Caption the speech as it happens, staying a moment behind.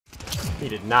He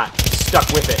did not. Stuck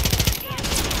with it.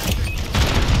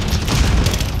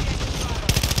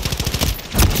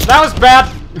 That was bad.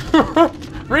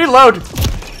 Reload.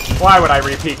 Why would I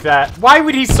repeat that? Why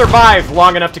would he survive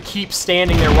long enough to keep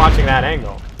standing there watching that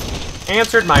angle?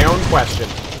 Answered my own question.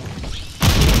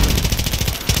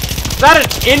 Is that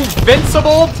an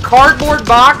invincible cardboard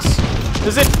box?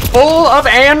 Is it full of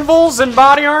anvils and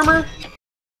body armor?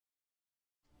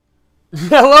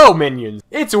 Hello, minions.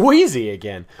 It's Wheezy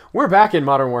again. We're back in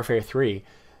Modern Warfare 3.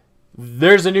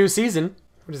 There's a new season.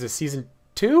 What is this, season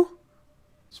 2?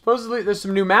 Supposedly, there's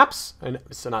some new maps.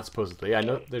 So not supposedly. I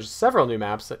know there's several new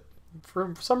maps. That,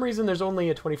 for some reason, there's only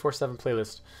a 24/7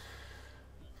 playlist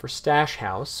for Stash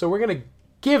House. So we're going to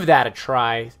give that a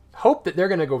try. Hope that they're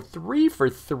going to go 3 for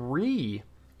 3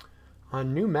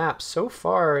 on new maps. So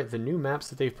far, the new maps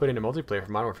that they've put into multiplayer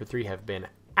for Modern Warfare 3 have been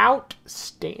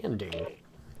outstanding.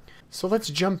 So let's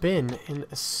jump in and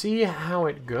see how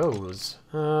it goes.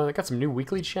 I got some new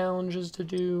weekly challenges to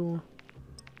do.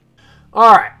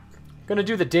 Alright. Gonna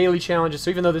do the daily challenges, so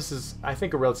even though this is, I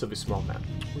think, a relatively small map,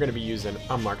 we're gonna be using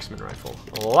a marksman rifle,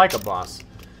 like a boss.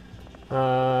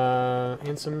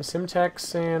 And some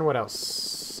Simtex, and what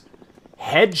else?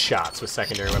 Headshots with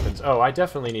secondary weapons. Oh, I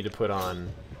definitely need to put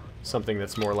on something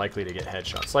that's more likely to get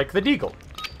headshots, like the Deagle.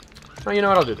 Oh, you know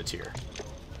what? I'll do the tier.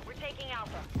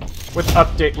 With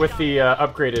the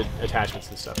upgraded attachments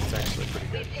and stuff, it's actually pretty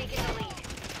good.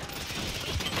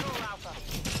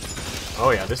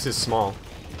 Oh yeah, this is small.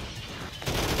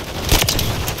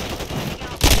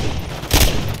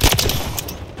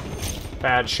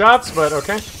 Bad shots, but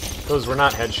okay. Those were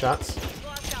not headshots.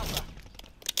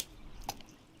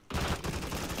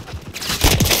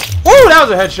 Woo, that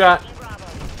was a headshot.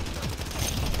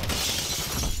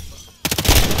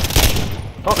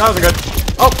 Oh, that wasn't good.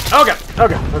 Oh, okay,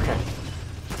 okay, okay.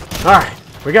 Alright,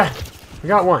 we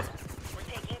got one.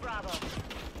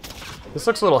 This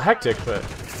looks a little hectic, but...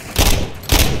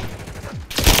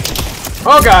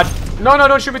 Oh god! No, no,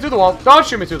 don't shoot me through the wall. Don't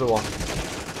shoot me through the wall.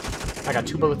 I got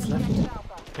 2 bullets left.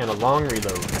 And a long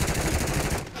reload.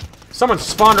 Someone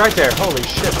spawned right there. Holy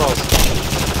shit balls.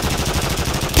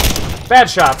 Bad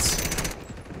shots.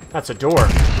 That's a door.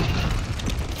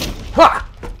 Ha!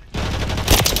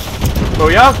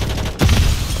 Booyah!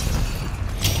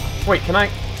 Wait, can I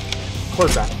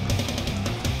close that?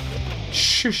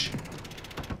 Shush.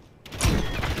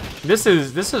 This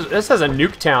has a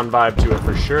Nuketown vibe to it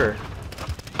for sure.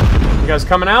 You guys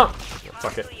coming out?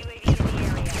 Fuck it.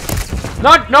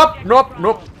 Nope, nope, nope,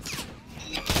 nope.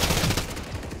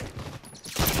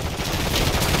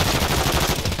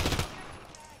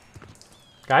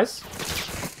 Guys?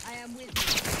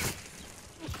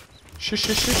 Shush,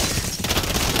 shush,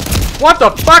 shush. What the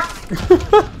fuck?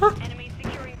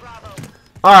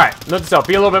 Alright, note to self,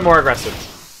 be a little bit more aggressive.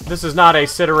 This is not a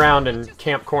sit around and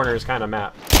camp corners kind of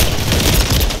map.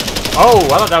 Oh,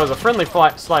 I thought that was a friendly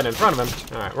slide in front of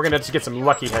him. Alright, we're gonna just get some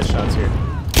lucky headshots here.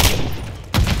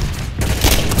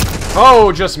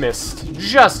 Oh, just missed.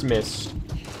 Just missed.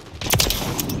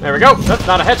 There we go. That's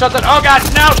not a headshot. Oh god,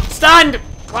 no! Stunned!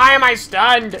 Why am I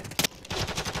stunned?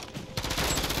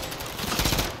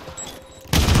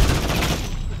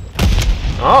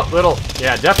 Oh, little...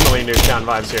 Yeah, definitely Nuketown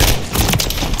vibes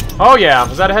here. Oh yeah,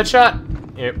 was that a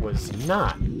headshot? It was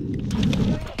not.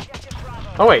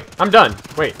 Oh wait, I'm done.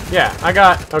 Wait, yeah, I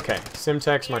got... Okay,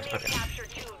 Simtex, Mark... Okay.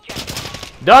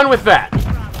 Done with that.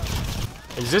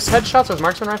 Is this headshots with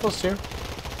marksman rifles too?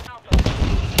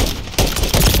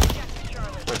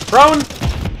 Went prone!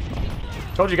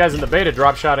 Told you guys in the beta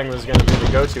drop shotting was going to be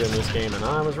the go-to in this game, and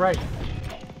I was right.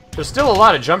 There's still a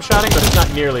lot of jump shotting, but it's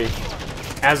not nearly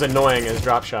as annoying as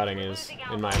drop shotting is,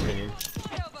 in my opinion.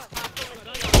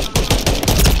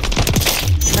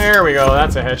 There we go,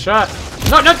 that's a headshot.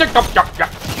 No, no, no, no, no, no.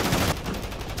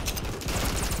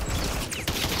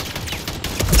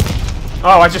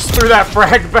 Oh, I just threw that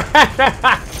frag back.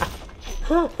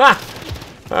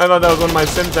 I thought that was one of my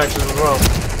Simtexes as well.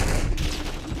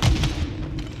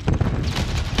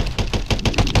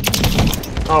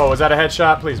 Oh, was that a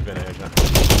headshot? Please have been a headshot.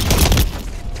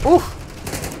 Oof.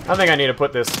 I think I need to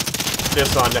put this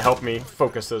on to help me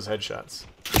focus those headshots.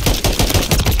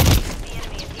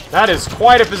 That is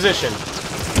quite a position.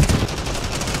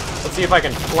 Let's see if I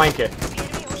can flank it.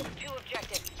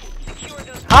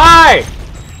 Hi!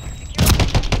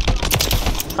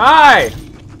 Hi!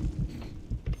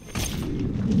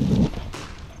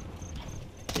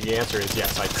 The answer is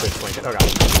yes, I could flank it. Oh god.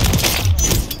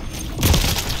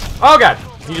 Oh god!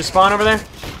 Did he just spawn over there?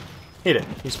 He did.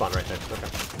 He spawned right there. Okay.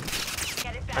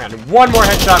 I got one more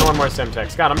headshot and one more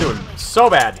Simtex. God, I'm doing so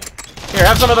bad. Here,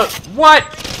 have some of the... What?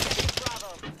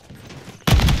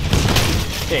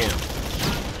 Damn.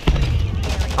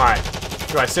 Alright.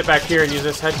 Do I sit back here and use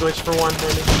this head glitch for one,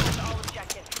 maybe?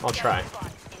 I'll try.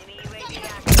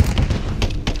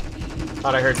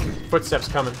 Thought I heard footsteps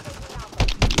coming.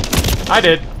 I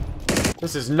did.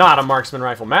 This is not a marksman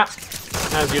rifle map,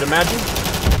 as you'd imagine.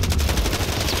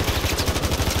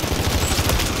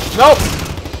 Nope!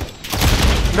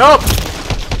 Nope!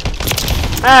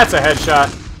 That's a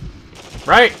headshot.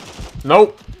 Right?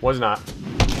 Nope. Was not.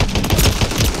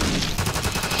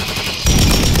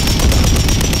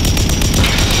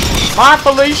 Bye,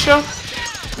 Felicia!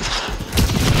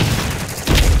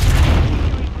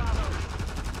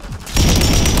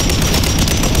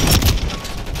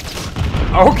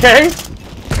 Okay.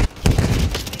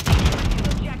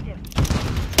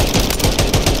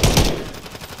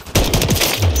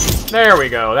 There we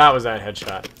go. That was that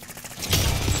headshot.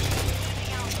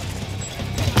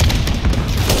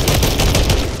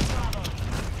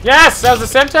 Yes! That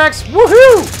was the Semtex!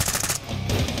 Woohoo!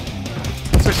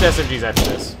 Switch to SMGs after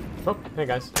this. Oh, hey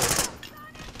guys.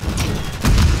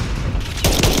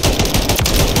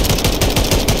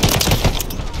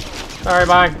 Sorry,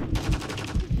 bye.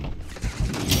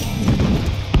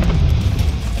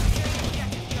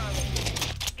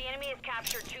 The enemy has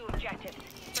captured 2 objectives.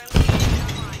 Friendly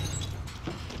online.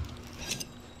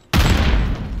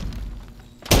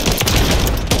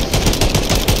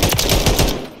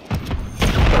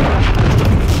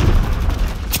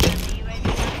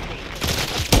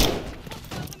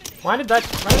 Why did I keep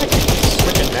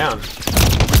switching down?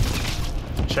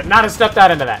 Should not have stepped out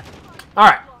into that.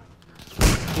 Alright.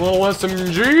 Little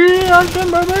SMG action,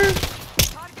 baby!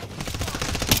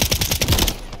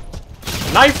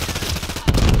 Knife!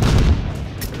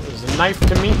 There's a knife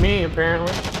to meet me,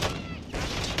 apparently.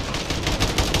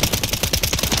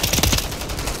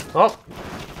 Oh.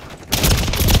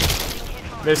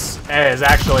 This is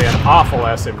actually an awful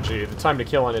SMG. The time to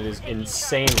kill on it is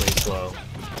insanely slow.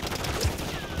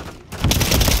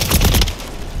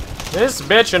 This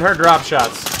bitch and her drop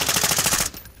shots.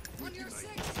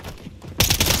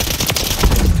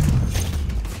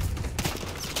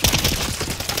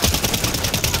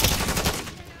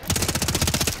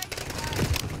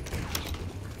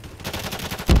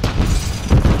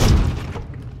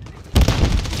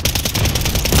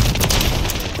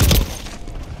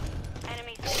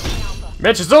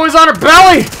 Bitch is always on her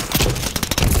belly!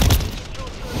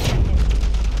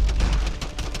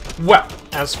 Well,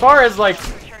 as far as like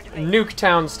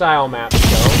Nuketown style maps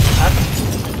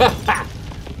go,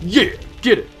 yeah,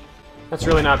 get it. That's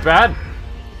really not bad.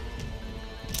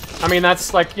 I mean,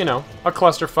 that's like, you know, a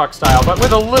clusterfuck style, but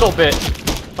with a little bit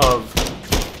of...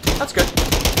 That's good.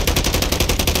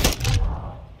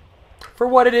 For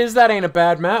what it is, that ain't a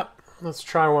bad map. Let's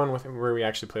try one with where we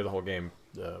actually play the whole game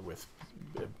with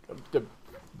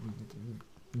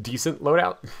decent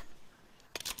loadout.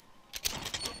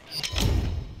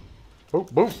 Oh,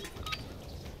 boom.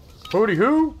 Hooty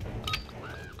hoo.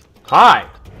 Hi.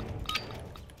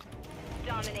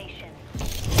 Domination.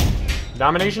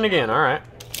 Domination again, alright.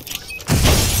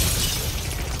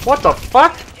 What the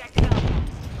fuck?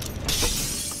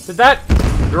 Did that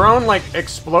drone, like,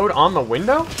 explode on the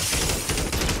window?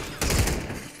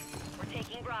 We're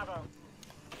taking Bravo.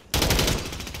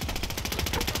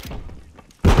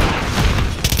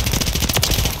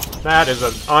 That is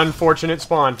an unfortunate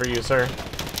spawn for you, sir.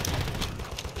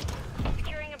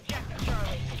 Securing objective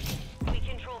Charlie. We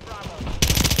control Bravo.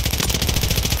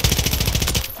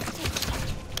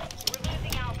 We're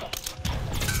losing Alpha.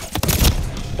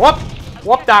 Whoop!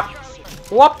 Whoop up!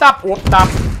 Whoop up! Whoop up!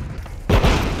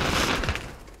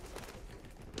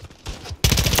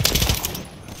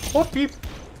 Whoopie!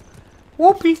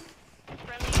 Whoopie!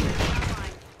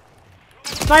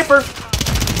 Sniper!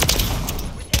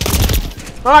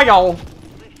 Hi, y'all!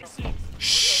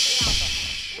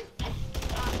 Shh!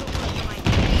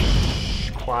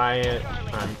 Quiet.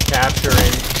 I'm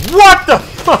capturing. What the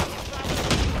fuck?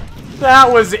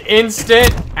 That was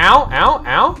instant. Ow, ow,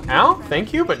 ow, ow.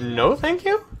 Thank you, but no thank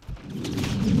you?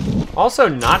 Also,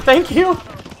 not thank you?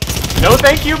 No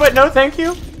thank you, but no thank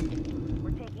you?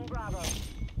 We're taking Bravo.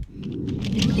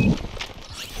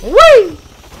 Whee!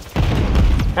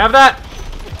 Have that.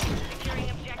 Securing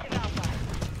objective Alpha.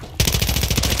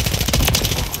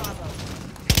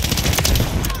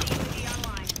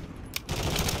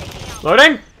 Bravo.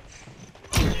 Loading.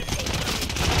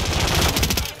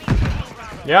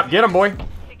 Yep, get him, boy.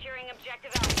 Securing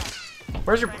objective Alpha.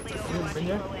 Where's your...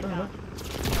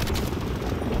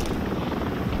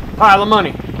 Pile of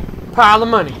money. Pile of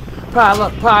money. Pile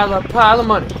up, pile up, pile of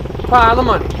money. Pile of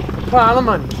money. Pile of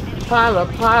money. Pile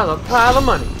up, pile up, pile of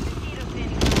money.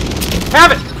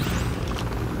 Have it!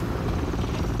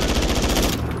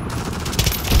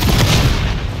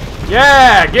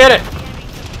 Yeah, get it!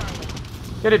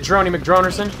 Get it, Droney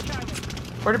McDronerson.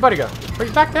 Where did Buddy go? Oh,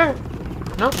 he's back there.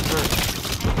 No? Alright.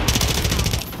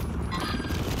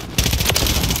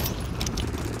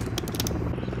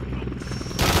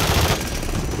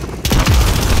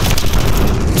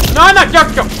 No, no,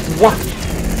 go! What?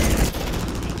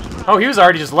 Oh, he was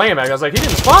already just laying back. I was like, he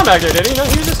didn't spawn back there, did he? No,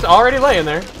 he was just already laying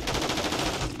there.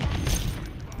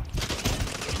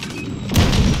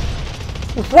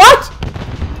 What?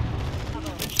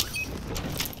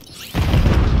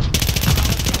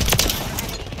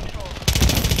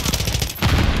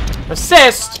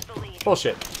 Assist!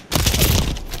 Bullshit.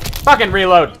 Fucking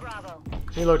reload.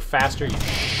 Reload faster, you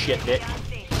shit dick.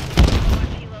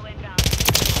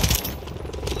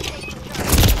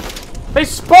 They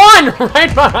spawn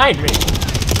right behind me!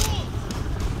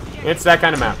 It's that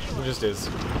kind of map. It just is.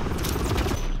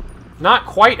 Not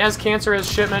quite as cancerous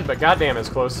as shipment, but goddamn it's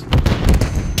close.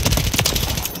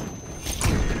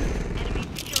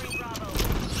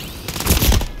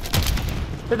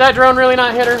 Did that drone really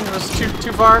not hit her? It was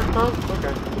too far? Oh,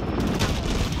 okay.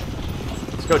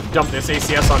 Let's go dump this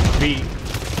ACS on B.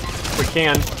 If we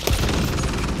can.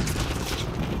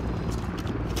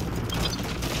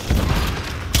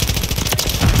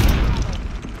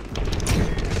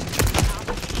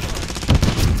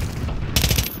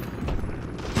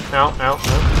 Ow, ow,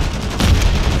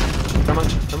 ow. Come on,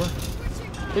 come on.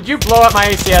 Did you blow up my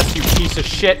ACS, you piece of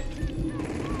shit?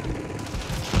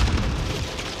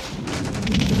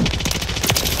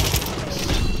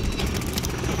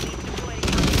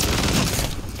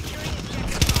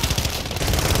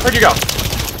 Where'd you go?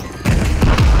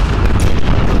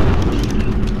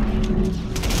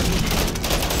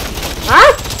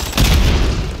 Huh?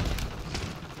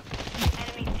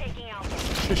 Enemy taking out.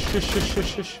 Shush, shush, shush, shush,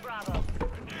 shush. Bravo.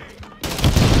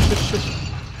 Shush, shush.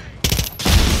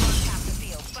 Tap the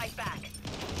field. Fight back.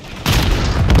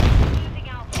 Losing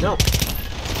Alpha. No.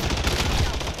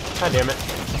 God damn it.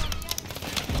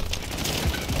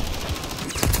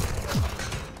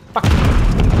 Fuck.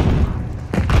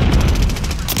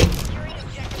 Securing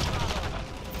objective Bravo.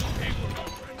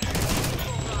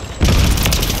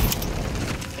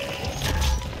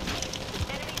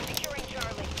 Enemy securing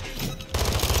Charlie. Enemy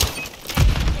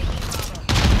taking Bravo.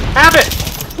 Have it!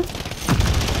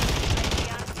 Enemy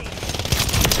on station.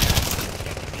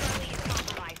 Charlie is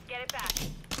compromised. Get it back.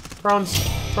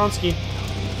 Bronski.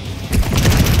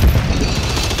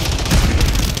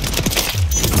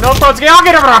 No, Bronski, I'll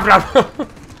get it!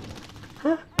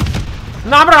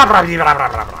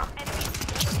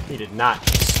 He did not.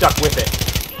 Stuck with it.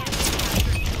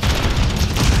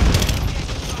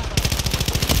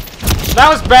 That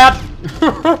was bad.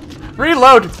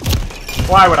 Reload.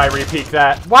 Why would I repeat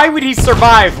that? Why would he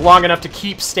survive long enough to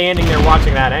keep standing there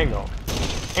watching that angle?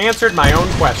 Answered my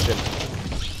own question.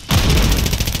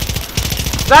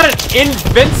 Is that an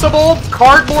invincible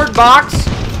cardboard box?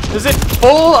 Is it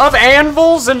full of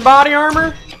anvils and body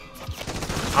armor?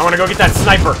 I want to go get that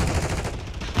sniper.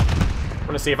 I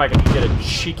want to see if I can get a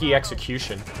cheeky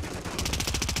execution.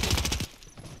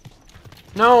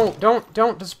 No,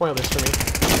 don't spoil this for me.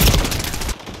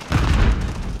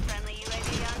 Friendly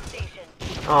UAV on station.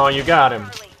 Oh, you got him.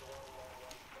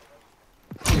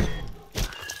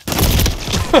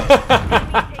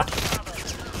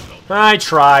 I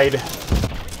tried.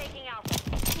 Taking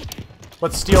Alpha.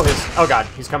 Let's steal his... Oh god,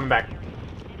 he's coming back.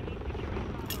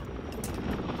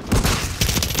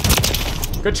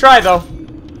 Good try, though.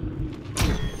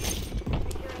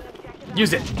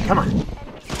 Use it. Come on.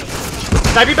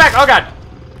 Snipe me back. Oh god.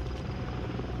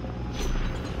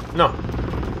 No.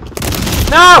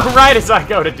 No! Right as I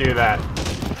go to do that.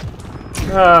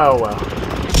 Oh, well.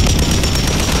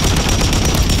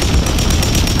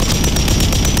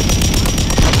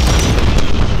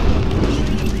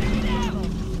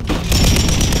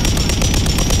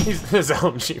 His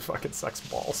LMG fucking sucks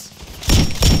balls.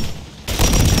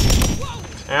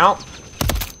 Ow.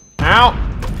 Ow.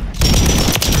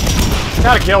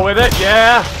 Got a kill with it,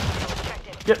 yeah.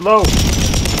 Get low.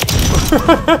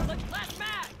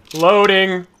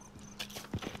 Loading.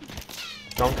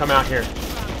 Don't come out here.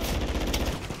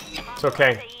 It's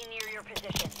okay.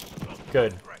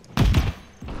 Good.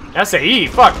 SAE,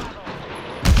 fuck.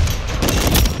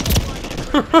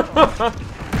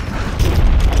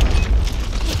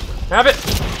 Have it.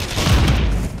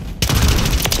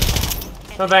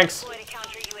 No thanks.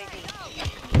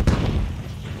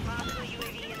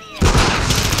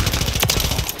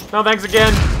 No thanks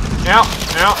again. Ow,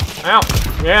 ow, ow.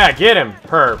 Yeah, get him.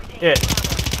 Her. It.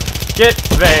 Get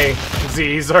they.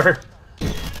 Caesar.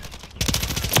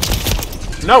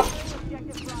 Nope.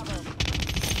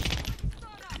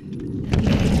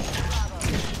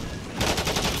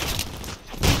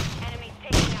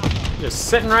 Just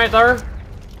sitting right there.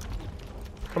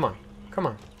 Come on. Come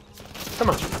on.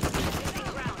 Come on.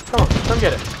 Come on. Come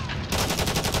get it.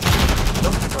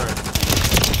 Nope. Alright.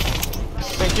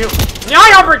 Thank you.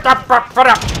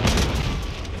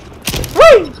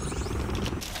 Whee!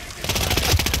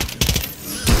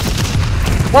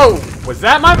 Whoa! Was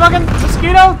that my fucking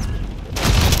mosquito?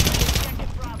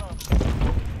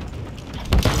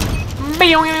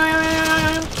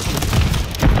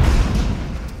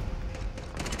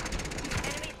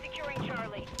 Enemy securing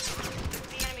Charlie.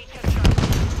 The enemy took Charlie.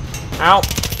 Ow.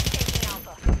 Taking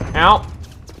Alpha. Ow.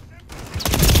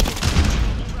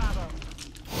 Bravo.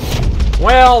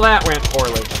 Well, that went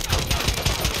poorly.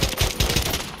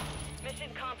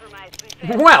 Mission compromised. We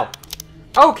failed. Well,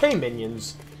 okay,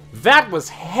 minions. That was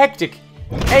hectic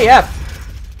AF.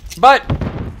 But,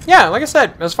 yeah, like I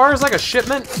said, as far as like a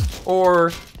shipment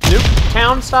or nuke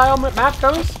town style map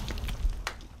goes,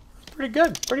 pretty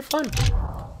good, pretty fun.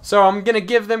 So I'm gonna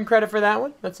give them credit for that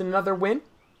one. That's another win.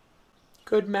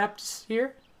 Good maps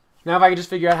here. Now if I can just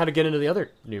figure out how to get into the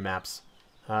other new maps.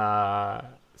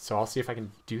 So I'll see if I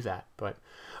can do that. But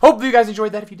hope you guys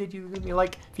enjoyed that. If you did, you give me a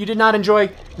like. If you did not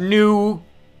enjoy New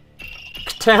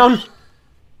Town,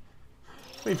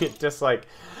 leave me a dislike.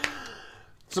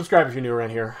 Subscribe if you're new around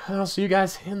here. I'll see you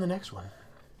guys in the next one.